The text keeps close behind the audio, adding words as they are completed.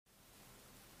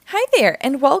there,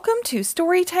 and welcome to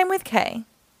Storytime with Kay.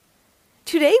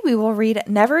 Today we will read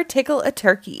Never Tickle a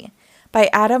Turkey by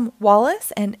Adam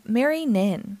Wallace and Mary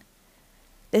Nin.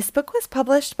 This book was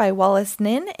published by Wallace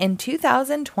Nin in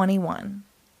 2021.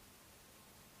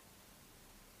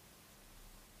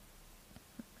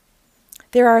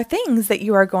 There are things that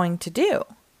you are going to do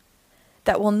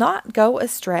that will not go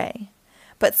astray,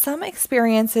 but some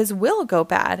experiences will go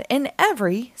bad in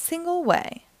every single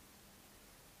way.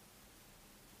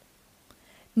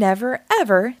 Never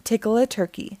ever tickle a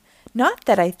turkey. Not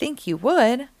that I think you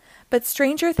would, but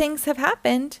stranger things have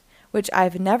happened, which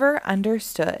I've never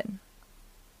understood.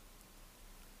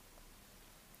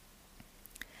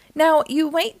 Now,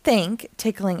 you might think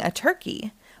tickling a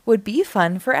turkey would be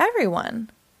fun for everyone.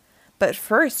 But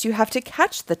first you have to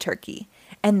catch the turkey,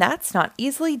 and that's not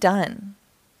easily done.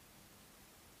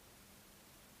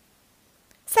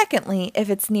 Secondly, if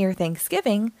it's near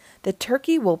Thanksgiving, the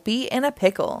turkey will be in a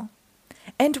pickle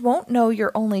and won't know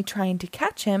you're only trying to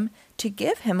catch him to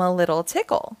give him a little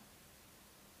tickle.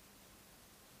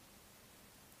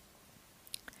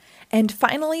 And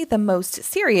finally, the most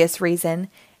serious reason,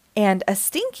 and a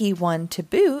stinky one to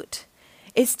boot,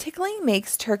 is tickling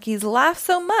makes turkeys laugh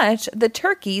so much the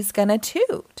turkey's gonna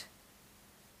toot.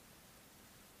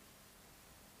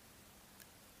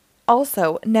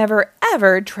 Also, never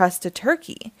ever trust a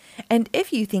turkey, and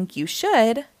if you think you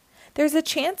should, there's a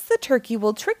chance the turkey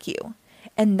will trick you,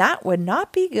 and that would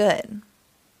not be good.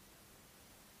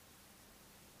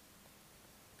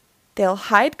 They'll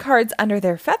hide cards under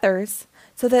their feathers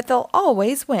so that they'll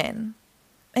always win.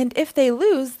 And if they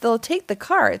lose, they'll take the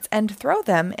cards and throw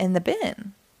them in the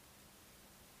bin.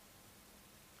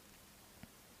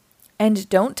 And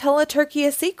don't tell a turkey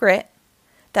a secret.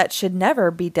 That should never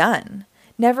be done.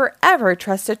 Never ever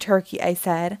trust a turkey, I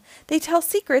said. They tell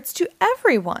secrets to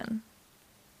everyone.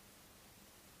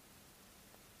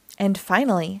 And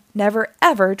finally, never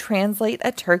ever translate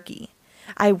a turkey.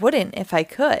 I wouldn't if I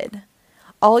could.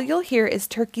 All you'll hear is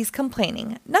turkeys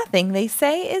complaining. Nothing they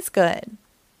say is good.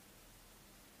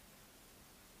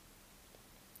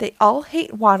 They all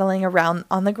hate waddling around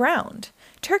on the ground.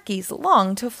 Turkeys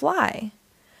long to fly.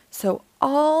 So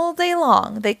all day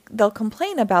long they'll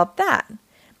complain about that.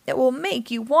 It will make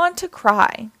you want to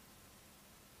cry.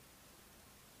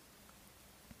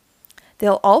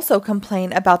 They'll also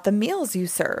complain about the meals you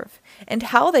serve and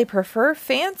how they prefer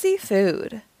fancy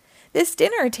food. This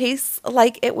dinner tastes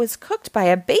like it was cooked by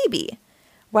a baby.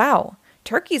 Wow,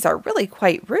 turkeys are really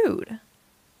quite rude.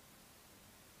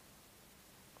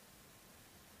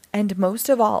 And most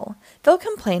of all, they'll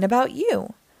complain about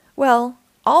you. Well,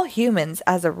 all humans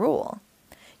as a rule.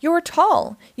 You're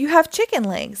tall, you have chicken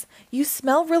legs, you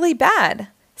smell really bad.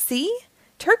 See?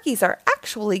 Turkeys are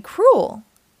actually cruel.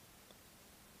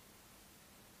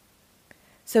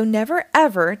 So never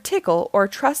ever tickle or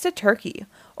trust a turkey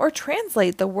or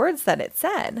translate the words that it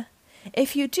said.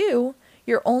 If you do,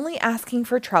 you're only asking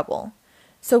for trouble.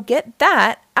 So get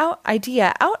that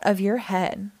idea out of your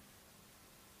head.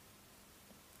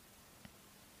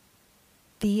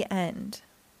 The end.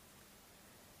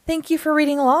 Thank you for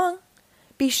reading along.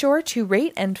 Be sure to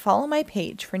rate and follow my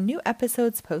page for new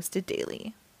episodes posted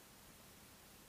daily.